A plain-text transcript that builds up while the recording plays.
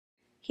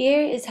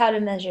Here is how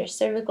to measure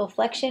cervical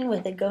flexion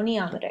with a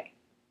goniometer.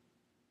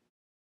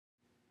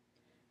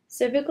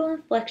 Cervical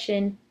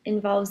flexion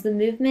involves the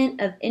movement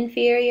of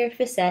inferior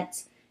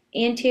facets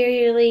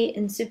anteriorly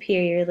and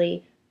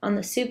superiorly on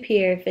the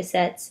superior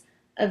facets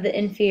of the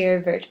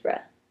inferior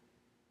vertebra.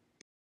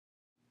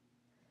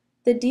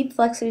 The deep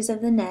flexors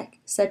of the neck,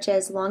 such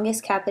as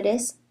longus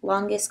capitis,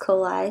 longus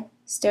colli,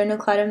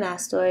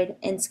 sternocleidomastoid,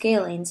 and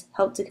scalenes,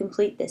 help to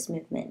complete this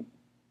movement.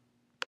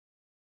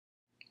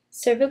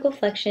 Cervical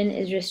flexion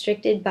is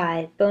restricted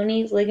by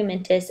bony,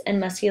 ligamentous, and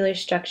muscular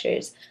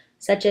structures,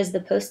 such as the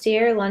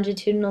posterior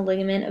longitudinal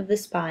ligament of the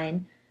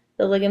spine,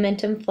 the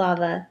ligamentum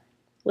flava,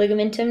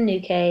 ligamentum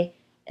nuchae,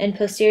 and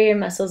posterior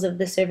muscles of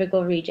the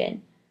cervical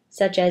region,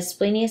 such as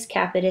splenius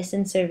capitis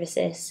and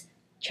cervicis,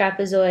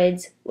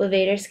 trapezoids,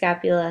 levator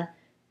scapula,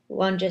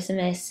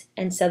 longissimus,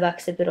 and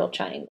suboccipital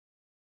triangle.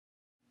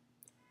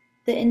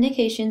 The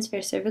indications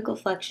for cervical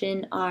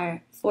flexion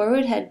are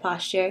forward head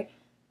posture,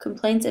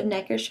 complaints of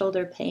neck or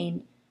shoulder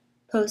pain,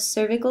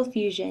 post-cervical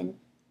fusion,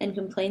 and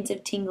complaints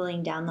of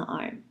tingling down the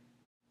arm.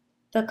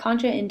 The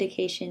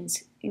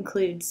contraindications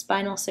include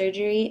spinal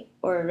surgery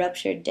or a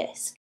ruptured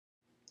disc.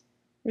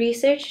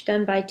 Research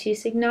done by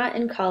Tusignot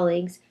and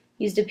colleagues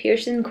used a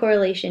Pearson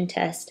correlation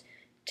test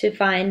to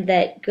find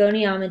that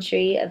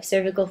goniometry of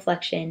cervical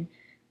flexion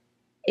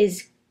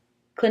is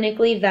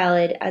clinically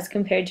valid as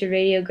compared to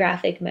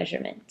radiographic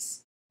measurements.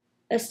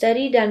 A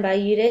study done by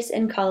Udis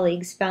and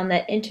colleagues found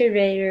that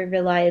inter-rater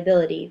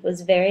reliability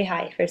was very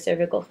high for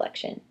cervical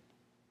flexion.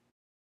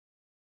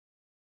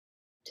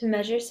 To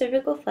measure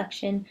cervical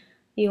flexion,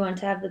 you want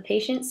to have the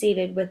patient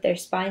seated with their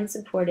spine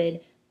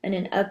supported in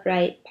an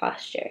upright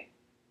posture.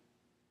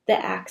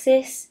 The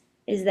axis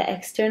is the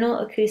external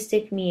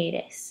acoustic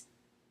meatus.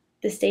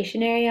 The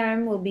stationary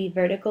arm will be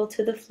vertical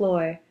to the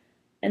floor,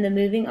 and the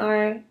moving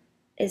arm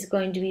is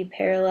going to be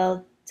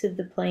parallel to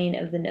the plane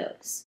of the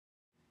nose.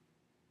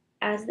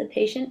 As the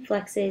patient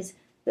flexes,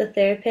 the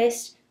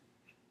therapist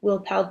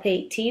will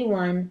palpate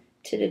T1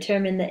 to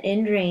determine the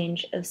end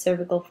range of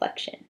cervical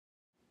flexion.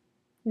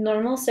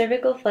 Normal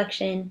cervical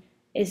flexion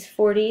is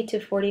 40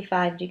 to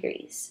 45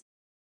 degrees.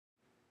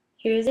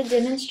 Here is a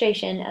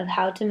demonstration of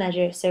how to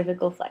measure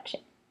cervical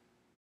flexion.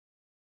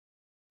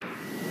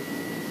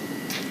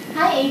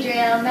 Hi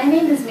Adriel, my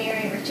name is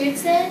Mary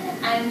Richardson.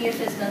 I'm your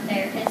physical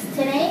therapist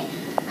today.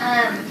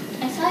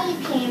 I saw you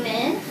came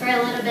in for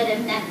a little bit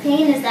of neck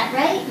pain, is that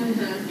right?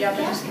 Mm-hmm. Yeah,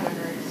 that just kind of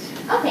hurts.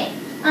 Okay.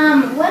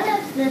 One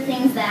of the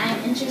things that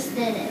I'm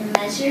interested in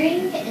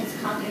measuring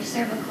is called your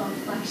cervical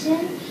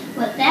flexion.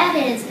 What that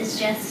is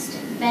just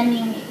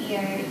bending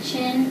your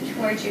chin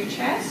towards your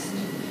chest.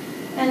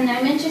 And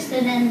I'm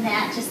interested in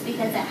that just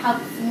because it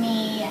helps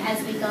me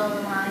as we go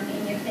along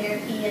in your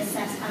therapy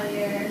assess how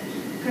you're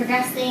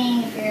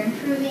progressing, if you're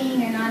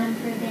improving or not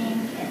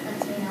improving. It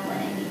lets me know what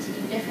I need to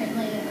do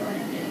differently or what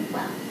I'm doing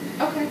well.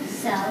 Okay.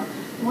 So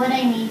what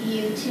I need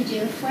you to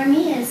do for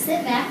me is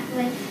sit back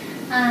with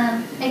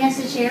against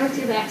a chair with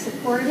your back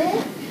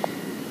supported,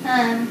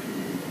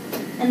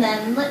 and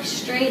then look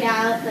straight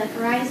out the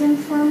horizon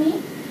for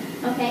me.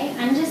 Okay,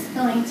 I'm just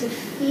going to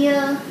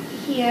feel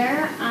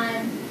here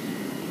on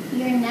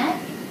your neck,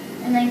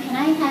 and then can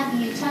I have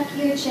you tuck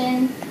your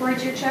chin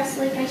towards your chest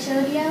like I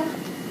showed you?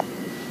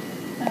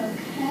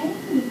 Okay,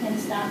 you can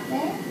stop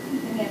there. You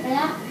can get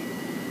back.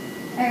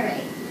 All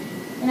right.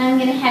 And I'm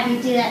going to have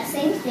you do that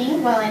same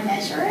thing while I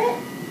measure it.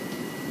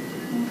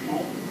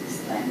 Okay,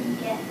 just let me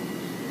get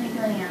my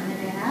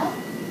goniometer out.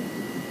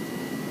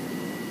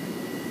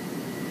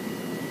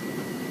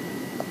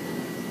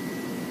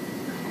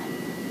 Okay.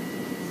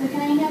 So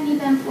can I have you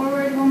bend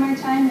forward one more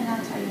time and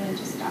I'll tell you when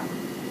to stop.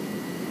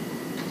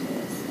 Do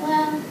it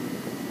slow.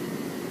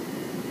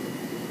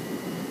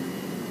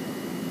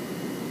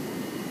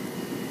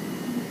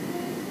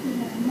 Okay,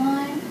 even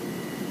more.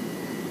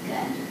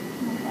 Good.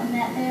 Hold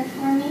that there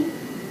for me.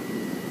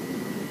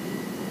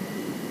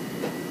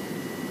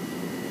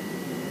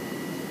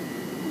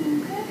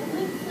 Okay, it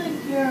looks like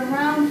you're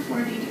around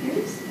 40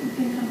 degrees. You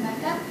can come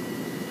back up.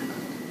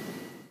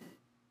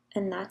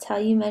 And that's how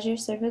you measure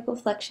cervical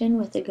flexion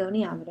with a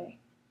goniometer.